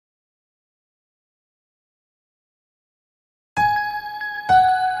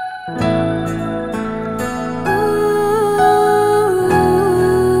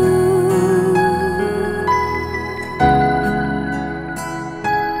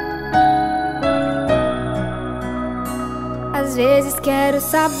vezes quero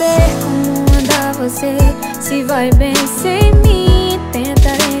saber como anda você, se vai bem sem mim,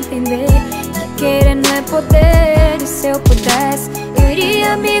 tentar entender que querer não é poder, e se eu pudesse eu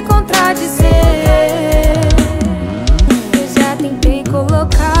iria me contradizer. Eu já tentei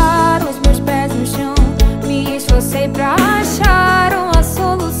colocar os meus pés no chão, me esforcei pra achar uma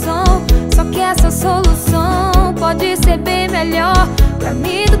solução, só que essa solução pode ser bem melhor pra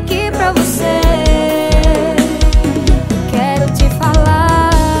mim do que pra você. Quero te falar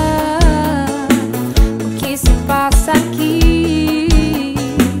o que se passa aqui.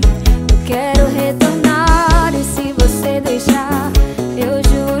 Eu quero retornar, e se você deixar, eu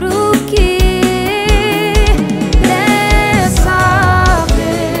juro que dessa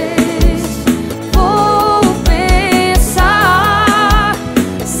vez vou pensar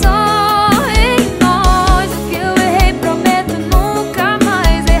só em nós. O que eu errei, prometo nunca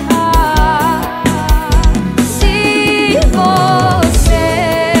mais errar. Se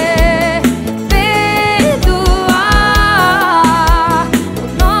você perdoar o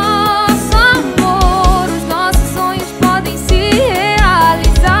nosso amor, os nossos sonhos podem se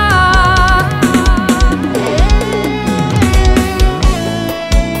realizar.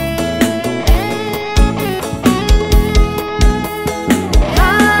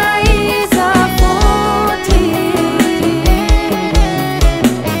 Rhayza, pode.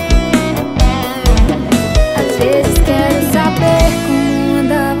 Às vezes quero saber como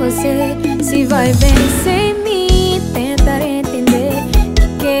anda você, se vai bem sem mim, tentar entender que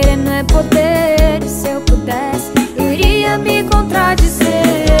querer não é poder, e se eu pudesse eu iria me contradizer.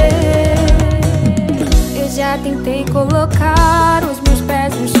 Eu já tentei colocar os meus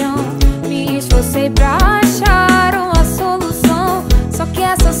pés no chão, me esforcei pra achar uma solução, só que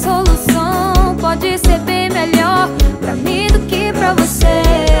essa solução pode ser bem melhor pra mim do que pra você.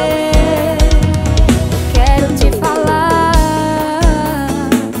 Quero te falar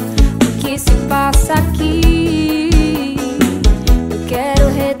o que se passa aqui. Eu quero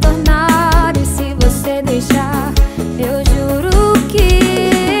retornar, e se você deixar, eu juro que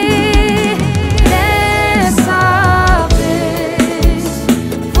dessa vez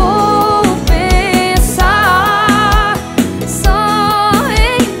vou pensar só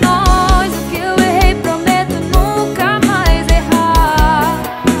em nós. O que eu errei, prometo nunca mais errar.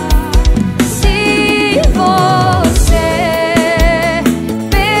 Se você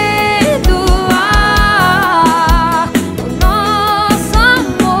perdoar o nosso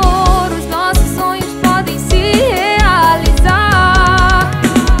amor, os nossos sonhos podem se realizar.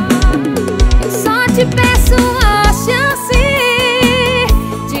 Eu só te peço a chance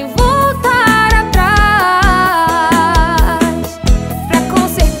de voltar atrás, pra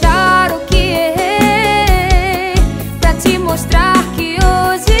consertar o que errei, pra te mostrar